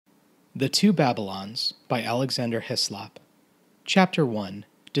The Two Babylons by Alexander Hislop. Chapter 1.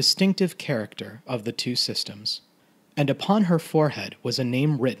 Distinctive Character of the Two Systems. And upon her forehead was a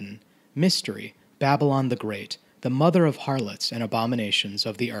name written, Mystery, Babylon the Great, the mother of harlots and abominations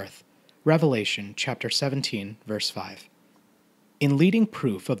of the earth. Revelation chapter 17, verse 5. In leading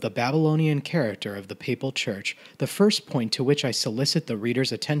proof of the Babylonian character of the Papal Church, the first point to which I solicit the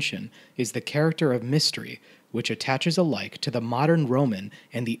reader's attention is the character of mystery, which attaches alike to the modern Roman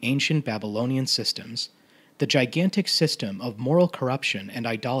and the ancient Babylonian systems. The gigantic system of moral corruption and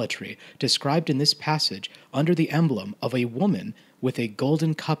idolatry described in this passage under the emblem of a woman with a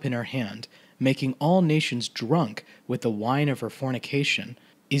golden cup in her hand, making all nations drunk with the wine of her fornication,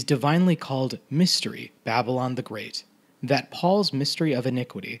 is divinely called Mystery, Babylon the Great. That Paul's mystery of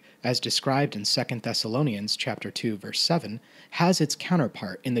iniquity, as described in 2 Thessalonians chapter 2, verse 7, has its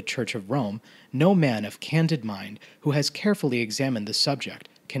counterpart in the Church of Rome, no man of candid mind who has carefully examined the subject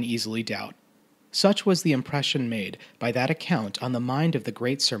can easily doubt. Such was the impression made by that account on the mind of the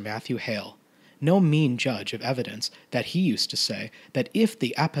great Sir Matthew Hale, no mean judge of evidence, that he used to say that if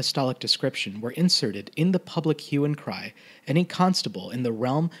the apostolic description were inserted in the public hue and cry, any constable in the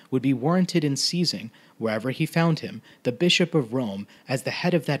realm would be warranted in seizing, wherever he found him, the Bishop of Rome as the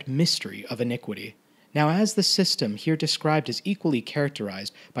head of that mystery of iniquity. Now, as the system here described is equally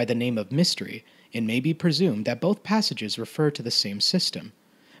characterized by the name of mystery, it may be presumed that both passages refer to the same system.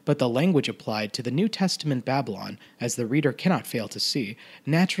 But the language applied to the New Testament Babylon, as the reader cannot fail to see,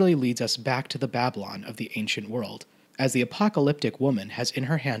 naturally leads us back to the Babylon of the ancient world. As the apocalyptic woman has in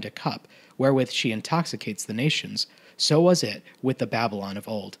her hand a cup, wherewith she intoxicates the nations, so was it with the Babylon of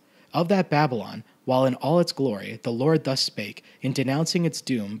old. Of that Babylon, while in all its glory, the Lord thus spake, in denouncing its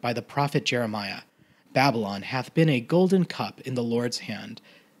doom by the prophet Jeremiah, Babylon hath been a golden cup in the Lord's hand,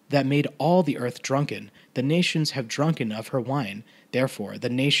 that made all the earth drunken. The nations have drunken of her wine, therefore the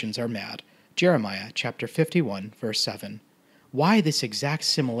nations are mad. Jeremiah chapter 51, verse 7. Why this exact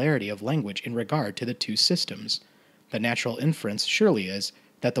similarity of language in regard to the two systems? The natural inference surely is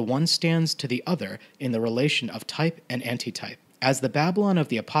that the one stands to the other in the relation of type and antitype. As the Babylon of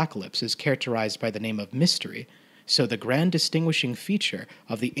the Apocalypse is characterized by the name of mystery, so the grand distinguishing feature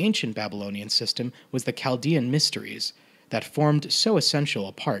of the ancient Babylonian system was the Chaldean mysteries, that formed so essential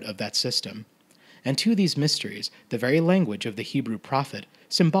a part of that system. And to these mysteries, the very language of the Hebrew prophet,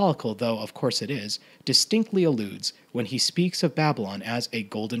 symbolical though of course it is, distinctly alludes when he speaks of Babylon as a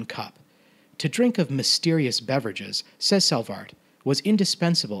golden cup. To drink of mysterious beverages, says Salvart, was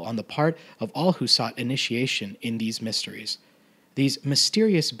indispensable on the part of all who sought initiation in these mysteries. These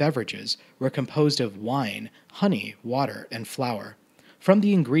mysterious beverages were composed of wine, honey, water, and flour. From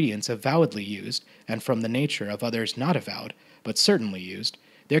the ingredients avowedly used, and from the nature of others not avowed, but certainly used,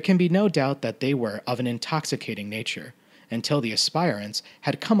 there can be no doubt that they were of an intoxicating nature, until the aspirants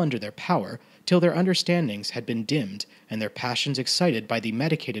had come under their power, till their understandings had been dimmed, and their passions excited by the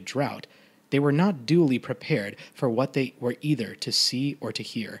medicated draught. They were not duly prepared for what they were either to see or to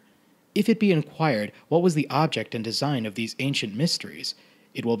hear. If it be inquired what was the object and design of these ancient mysteries,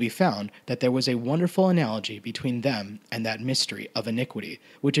 it will be found that there was a wonderful analogy between them and that mystery of iniquity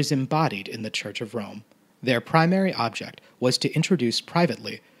which is embodied in the Church of Rome. Their primary object was to introduce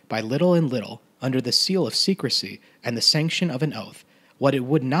privately, by little and little, under the seal of secrecy and the sanction of an oath, what it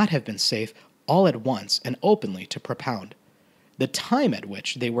would not have been safe all at once and openly to propound. The time at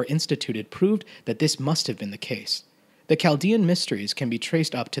which they were instituted proved that this must have been the case. The Chaldean mysteries can be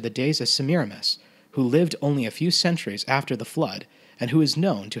traced up to the days of Semiramis, who lived only a few centuries after the flood, and who is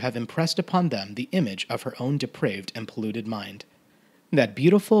known to have impressed upon them the image of her own depraved and polluted mind. That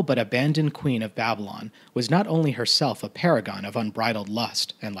beautiful but abandoned queen of Babylon was not only herself a paragon of unbridled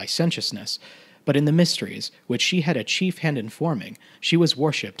lust and licentiousness, but in the mysteries, which she had a chief hand in forming, she was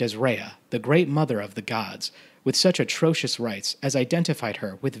worshipped as Rhea, the great mother of the gods, with such atrocious rites as identified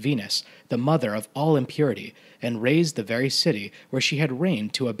her with Venus, the mother of all impurity, and raised the very city where she had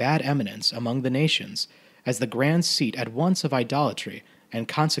reigned to a bad eminence among the nations, as the grand seat at once of idolatry and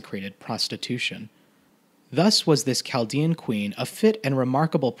consecrated prostitution. Thus was this Chaldean queen a fit and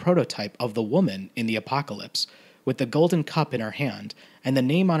remarkable prototype of the woman in the Apocalypse, with the golden cup in her hand, and the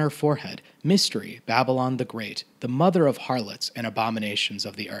name on her forehead, Mystery, Babylon the Great, the mother of harlots and abominations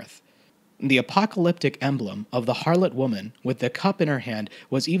of the earth. The apocalyptic emblem of the harlot woman with the cup in her hand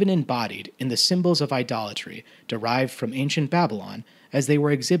was even embodied in the symbols of idolatry derived from ancient Babylon as they were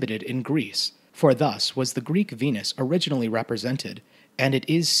exhibited in Greece, for thus was the Greek Venus originally represented, and it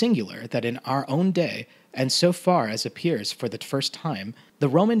is singular that in our own day, and so far as appears for the first time, the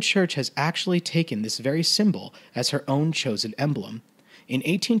Roman Church has actually taken this very symbol as her own chosen emblem. In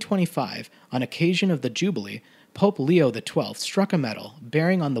 1825, on occasion of the Jubilee, Pope Leo XII struck a medal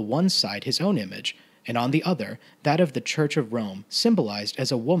bearing on the one side his own image, and on the other that of the Church of Rome, symbolized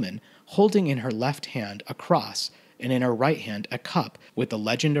as a woman holding in her left hand a cross and in her right hand a cup with the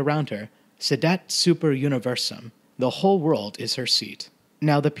legend around her, Sedet super universum, the whole world is her seat.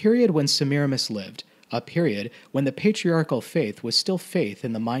 Now the period when Semiramis lived, a period when the patriarchal faith was still faith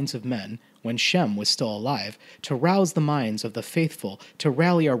in the minds of men, when Shem was still alive, to rouse the minds of the faithful to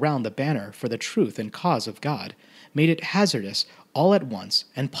rally around the banner for the truth and cause of God, made it hazardous all at once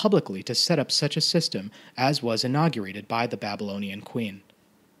and publicly to set up such a system as was inaugurated by the Babylonian queen.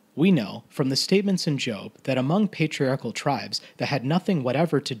 We know from the statements in Job that among patriarchal tribes that had nothing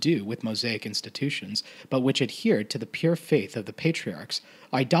whatever to do with Mosaic institutions, but which adhered to the pure faith of the patriarchs,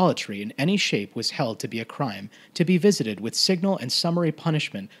 idolatry in any shape was held to be a crime, to be visited with signal and summary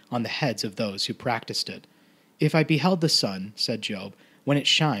punishment on the heads of those who practiced it. If I beheld the sun, said Job, when it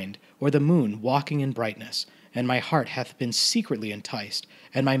shined, or the moon walking in brightness, and my heart hath been secretly enticed,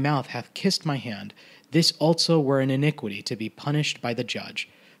 and my mouth hath kissed my hand, this also were an iniquity to be punished by the judge,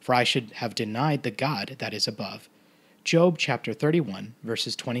 for I should have denied the God that is above. Job chapter 31,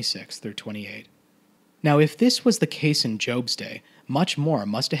 verses 26 through 28. Now if this was the case in Job's day, much more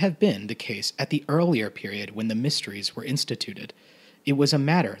must have been the case at the earlier period when the mysteries were instituted. It was a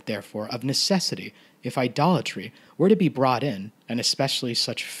matter, therefore, of necessity, if idolatry were to be brought in, and especially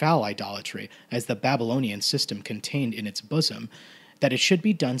such foul idolatry as the Babylonian system contained in its bosom, that it should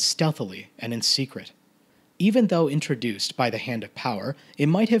be done stealthily and in secret. Even though introduced by the hand of power, it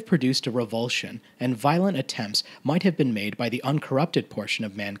might have produced a revulsion, and violent attempts might have been made by the uncorrupted portion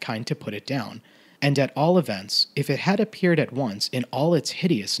of mankind to put it down. And at all events, if it had appeared at once in all its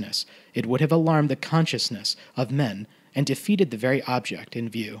hideousness, it would have alarmed the consciousness of men and defeated the very object in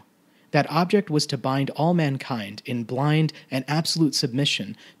view. That object was to bind all mankind in blind and absolute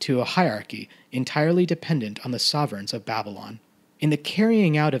submission to a hierarchy entirely dependent on the sovereigns of Babylon. In the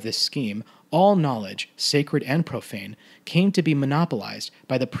carrying out of this scheme, all knowledge, sacred and profane, came to be monopolized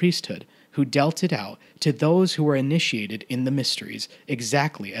by the priesthood, who dealt it out to those who were initiated in the mysteries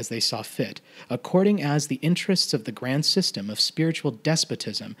exactly as they saw fit, according as the interests of the grand system of spiritual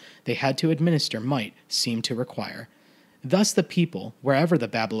despotism they had to administer might seem to require. Thus the people, wherever the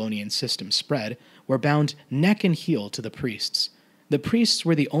Babylonian system spread, were bound neck and heel to the priests. The priests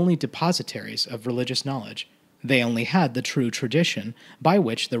were the only depositaries of religious knowledge. They only had the true tradition by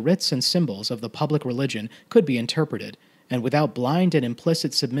which the rites and symbols of the public religion could be interpreted, and without blind and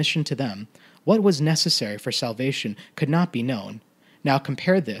implicit submission to them, what was necessary for salvation could not be known. Now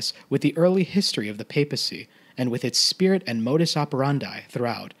compare this with the early history of the papacy, and with its spirit and modus operandi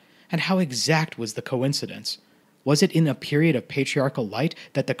throughout, and how exact was the coincidence. Was it in a period of patriarchal light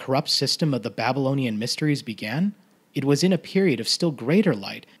that the corrupt system of the Babylonian mysteries began? It was in a period of still greater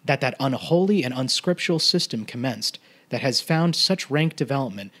light that unholy and unscriptural system commenced, that has found such rank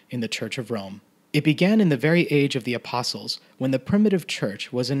development in the Church of Rome. It began in the very age of the apostles, when the primitive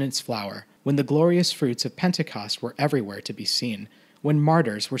church was in its flower, when the glorious fruits of Pentecost were everywhere to be seen, when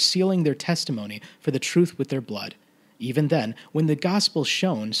martyrs were sealing their testimony for the truth with their blood. Even then, when the gospel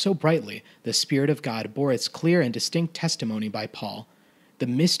shone so brightly, the Spirit of God bore its clear and distinct testimony by Paul. The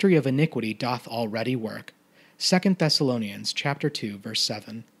mystery of iniquity doth already work. 2 Thessalonians chapter 2, verse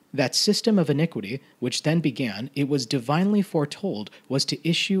 7. That system of iniquity, which then began, it was divinely foretold was to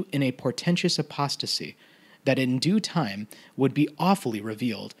issue in a portentous apostasy, that in due time would be awfully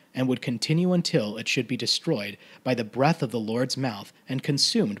revealed, and would continue until it should be destroyed by the breath of the Lord's mouth and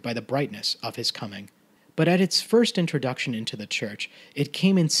consumed by the brightness of his coming. But at its first introduction into the church, it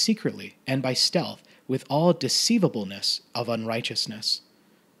came in secretly and by stealth, with all deceivableness of unrighteousness.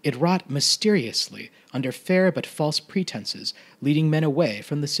 It wrought mysteriously, under fair but false pretenses, leading men away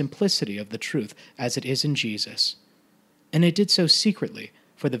from the simplicity of the truth as it is in Jesus. And it did so secretly,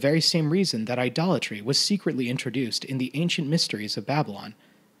 for the very same reason that idolatry was secretly introduced in the ancient mysteries of Babylon.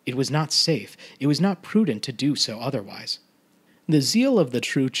 It was not safe, it was not prudent to do so otherwise. The zeal of the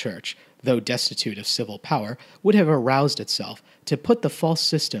true church, though destitute of civil power, would have aroused itself to put the false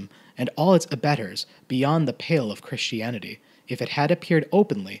system and all its abettors beyond the pale of Christianity, if it had appeared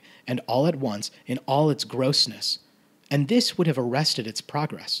openly and all at once in all its grossness, and this would have arrested its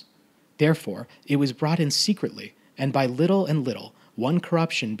progress. Therefore, it was brought in secretly, and by little and little, one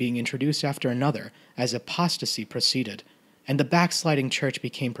corruption being introduced after another, as apostasy proceeded, and the backsliding church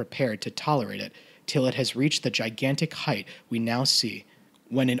became prepared to tolerate it, till it has reached the gigantic height we now see,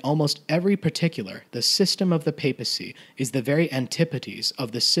 when in almost every particular the system of the papacy is the very antipodes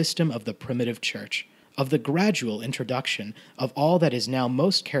of the system of the primitive church, of the gradual introduction of all that is now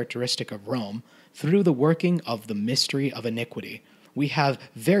most characteristic of Rome, through the working of the mystery of iniquity, we have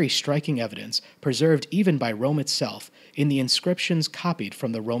very striking evidence, preserved even by Rome itself, in the inscriptions copied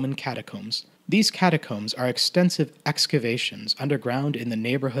from the Roman catacombs. These catacombs are extensive excavations underground in the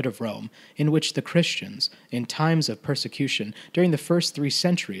neighborhood of Rome, in which the Christians, in times of persecution during the first 3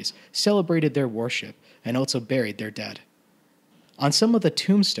 centuries, celebrated their worship and also buried their dead. On some of the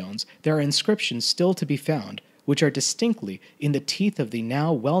tombstones, there are inscriptions still to be found, which are distinctly in the teeth of the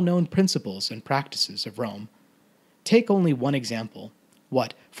now well-known principles and practices of Rome. Take only one example.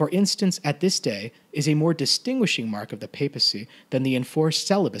 What, for instance, at this day, is a more distinguishing mark of the papacy than the enforced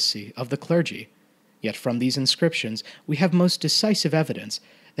celibacy of the clergy? Yet from these inscriptions we have most decisive evidence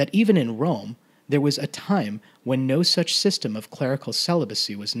that even in Rome there was a time when no such system of clerical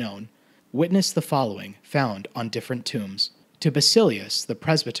celibacy was known. Witness the following, found on different tombs. To Basilius, the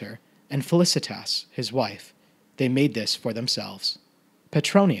presbyter, and Felicitas, his wife, they made this for themselves.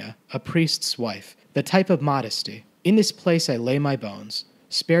 Petronia, a priest's wife, the type of modesty. In this place I lay my bones.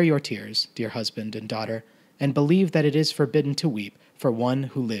 Spare your tears, dear husband and daughter, and believe that it is forbidden to weep for one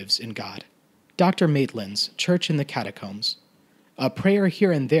who lives in God. Dr. Maitland's Church in the Catacombs. A prayer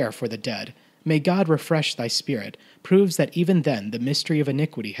here and there for the dead, may God refresh thy spirit, proves that even then the mystery of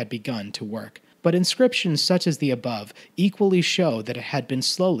iniquity had begun to work. But inscriptions such as the above equally show that it had been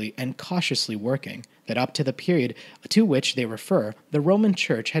slowly and cautiously working, that up to the period to which they refer, the Roman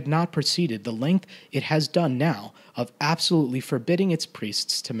Church had not proceeded the length it has done now of absolutely forbidding its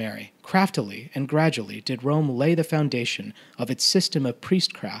priests to marry. Craftily and gradually did Rome lay the foundation of its system of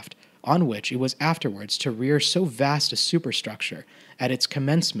priestcraft, on which it was afterwards to rear so vast a superstructure. At its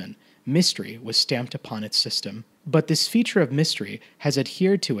commencement, mystery was stamped upon its system. But this feature of mystery has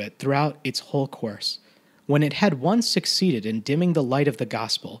adhered to it throughout its whole course. When it had once succeeded in dimming the light of the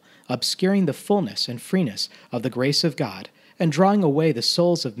gospel, obscuring the fullness and freeness of the grace of God, and drawing away the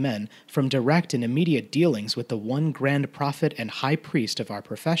souls of men from direct and immediate dealings with the one grand prophet and high priest of our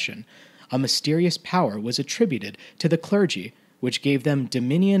profession, a mysterious power was attributed to the clergy, which gave them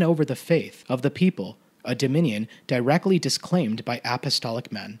dominion over the faith of the people, a dominion directly disclaimed by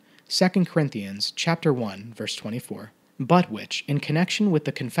apostolic men. 2 Corinthians chapter 1, verse 24, but which, in connection with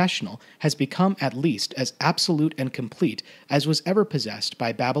the confessional, has become at least as absolute and complete as was ever possessed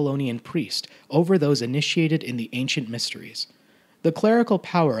by Babylonian priest over those initiated in the ancient mysteries. The clerical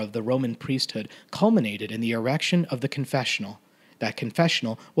power of the Roman priesthood culminated in the erection of the confessional. That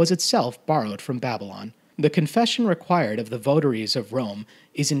confessional was itself borrowed from Babylon. The confession required of the votaries of Rome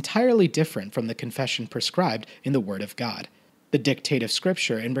is entirely different from the confession prescribed in the Word of God. The dictate of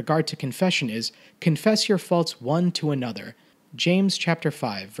Scripture in regard to confession is, confess your faults one to another, James chapter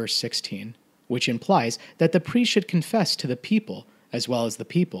 5, verse 16, which implies that the priest should confess to the people, as well as the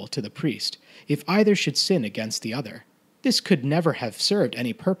people to the priest, if either should sin against the other. This could never have served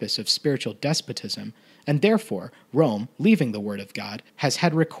any purpose of spiritual despotism, and therefore Rome, leaving the Word of God, has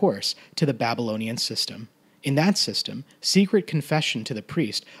had recourse to the Babylonian system. In that system, secret confession to the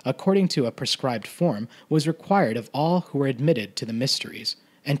priest, according to a prescribed form, was required of all who were admitted to the mysteries.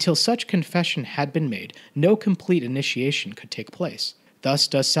 Until such confession had been made, no complete initiation could take place. Thus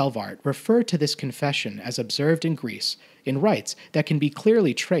does Salvart refer to this confession as observed in Greece, in rites that can be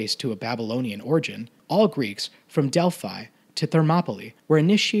clearly traced to a Babylonian origin. All Greeks, from Delphi to Thermopylae, were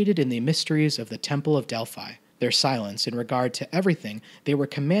initiated in the mysteries of the Temple of Delphi. Their silence in regard to everything they were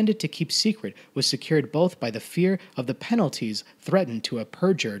commanded to keep secret was secured both by the fear of the penalties threatened to a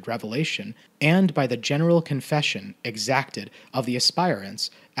perjured revelation and by the general confession exacted of the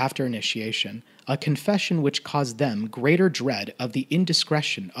aspirants after initiation, a confession which caused them greater dread of the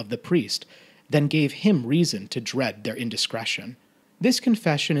indiscretion of the priest than gave him reason to dread their indiscretion. This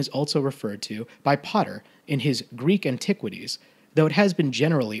confession is also referred to by Potter in his Greek Antiquities, though it has been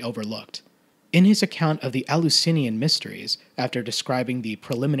generally overlooked. In his account of the Eleusinian mysteries, after describing the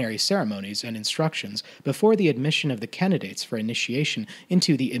preliminary ceremonies and instructions before the admission of the candidates for initiation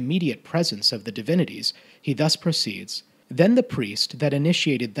into the immediate presence of the divinities, he thus proceeds, Then the priest that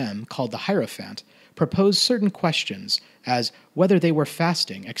initiated them, called the Hierophant, proposed certain questions, as whether they were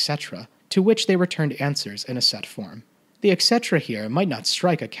fasting, etc., to which they returned answers in a set form. The etc. here might not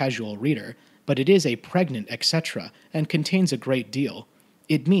strike a casual reader, but it is a pregnant etc., and contains a great deal.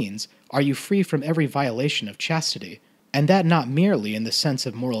 It means, are you free from every violation of chastity? And that not merely in the sense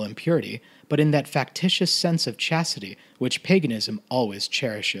of moral impurity, but in that factitious sense of chastity which paganism always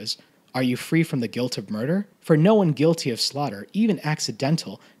cherishes. Are you free from the guilt of murder? For no one guilty of slaughter, even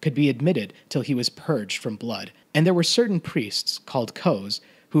accidental, could be admitted till he was purged from blood. And there were certain priests, called Coes,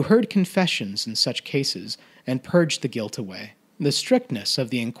 who heard confessions in such cases, and purged the guilt away. The strictness of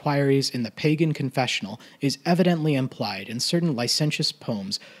the inquiries in the pagan confessional is evidently implied in certain licentious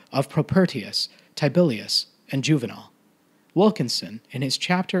poems of Propertius, Tibilius, and Juvenal. Wilkinson, in his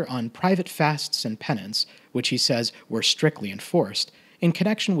chapter on private fasts and penance, which he says were strictly enforced, in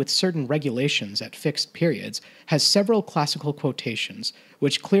connection with certain regulations at fixed periods, has several classical quotations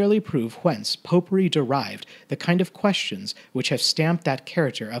which clearly prove whence popery derived the kind of questions which have stamped that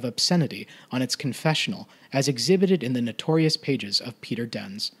character of obscenity on its confessional, as exhibited in the notorious pages of Peter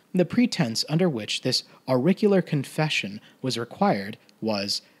Dens. The pretense under which this auricular confession was required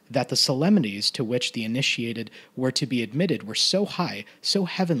was that the solemnities to which the initiated were to be admitted were so high, so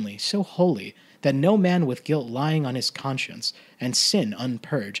heavenly, so holy, that no man with guilt lying on his conscience and sin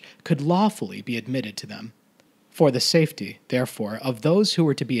unpurged could lawfully be admitted to them. For the safety, therefore, of those who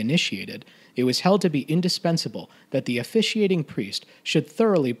were to be initiated, it was held to be indispensable that the officiating priest should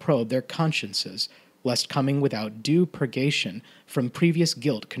thoroughly probe their consciences, lest coming without due purgation from previous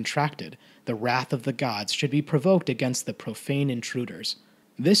guilt contracted, the wrath of the gods should be provoked against the profane intruders.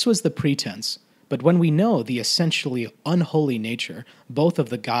 This was the pretense, but when we know the essentially unholy nature both of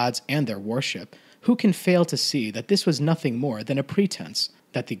the gods and their worship, who can fail to see that this was nothing more than a pretense,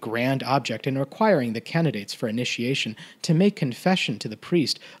 that the grand object in requiring the candidates for initiation to make confession to the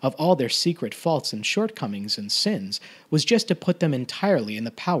priest of all their secret faults and shortcomings and sins was just to put them entirely in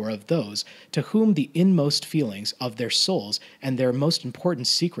the power of those to whom the inmost feelings of their souls and their most important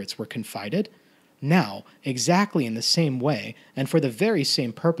secrets were confided? Now, exactly in the same way, and for the very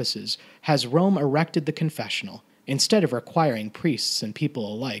same purposes, has Rome erected the confessional, instead of requiring priests and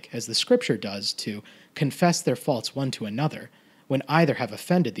people alike, as the Scripture does, to confess their faults one to another. When either have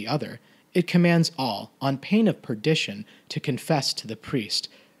offended the other, it commands all, on pain of perdition, to confess to the priest,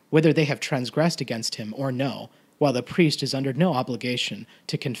 whether they have transgressed against him or no, while the priest is under no obligation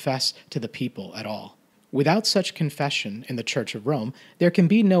to confess to the people at all. Without such confession in the Church of Rome, there can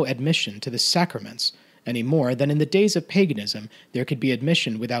be no admission to the sacraments, any more than in the days of paganism there could be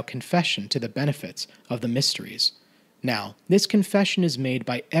admission without confession to the benefits of the mysteries. Now, this confession is made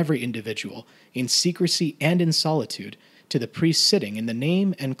by every individual, in secrecy and in solitude, to the priest sitting in the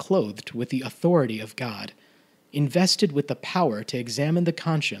name and clothed with the authority of God, invested with the power to examine the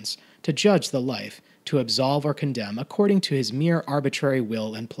conscience, to judge the life, to absolve or condemn according to his mere arbitrary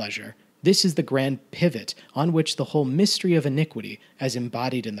will and pleasure. This is the grand pivot on which the whole mystery of iniquity, as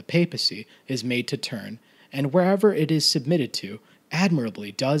embodied in the papacy, is made to turn, and wherever it is submitted to,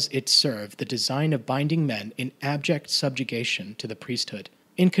 admirably does it serve the design of binding men in abject subjugation to the priesthood.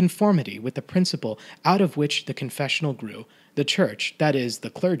 In conformity with the principle out of which the confessional grew, the Church, that is, the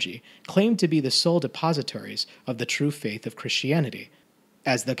clergy, claimed to be the sole depositaries of the true faith of Christianity,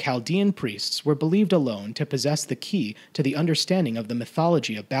 as the Chaldean priests were believed alone to possess the key to the understanding of the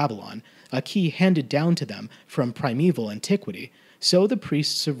mythology of Babylon, a key handed down to them from primeval antiquity, so the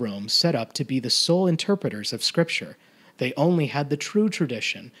priests of Rome set up to be the sole interpreters of Scripture. They only had the true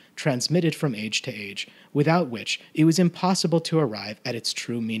tradition, transmitted from age to age, without which it was impossible to arrive at its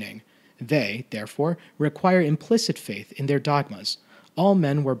true meaning. They, therefore, require implicit faith in their dogmas. All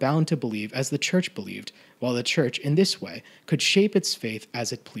men were bound to believe as the Church believed, while the Church, in this way, could shape its faith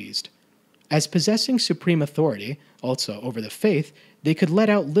as it pleased. As possessing supreme authority, also over the faith, they could let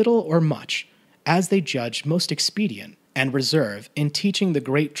out little or much, as they judged most expedient, and reserve in teaching the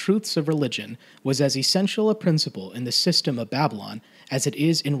great truths of religion was as essential a principle in the system of Babylon as it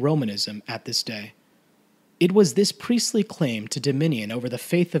is in Romanism at this day. It was this priestly claim to dominion over the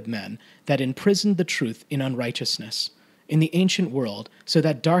faith of men that imprisoned the truth in unrighteousness in the ancient world, so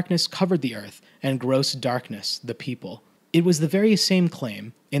that darkness covered the earth and gross darkness the people. It was the very same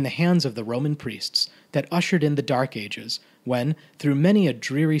claim, in the hands of the Roman priests, that ushered in the Dark Ages, when, through many a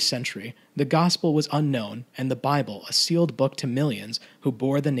dreary century, the gospel was unknown and the Bible a sealed book to millions who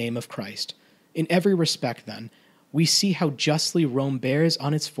bore the name of Christ. In every respect, then, we see how justly Rome bears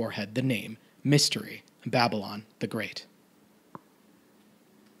on its forehead the name, Mystery, Babylon the Great.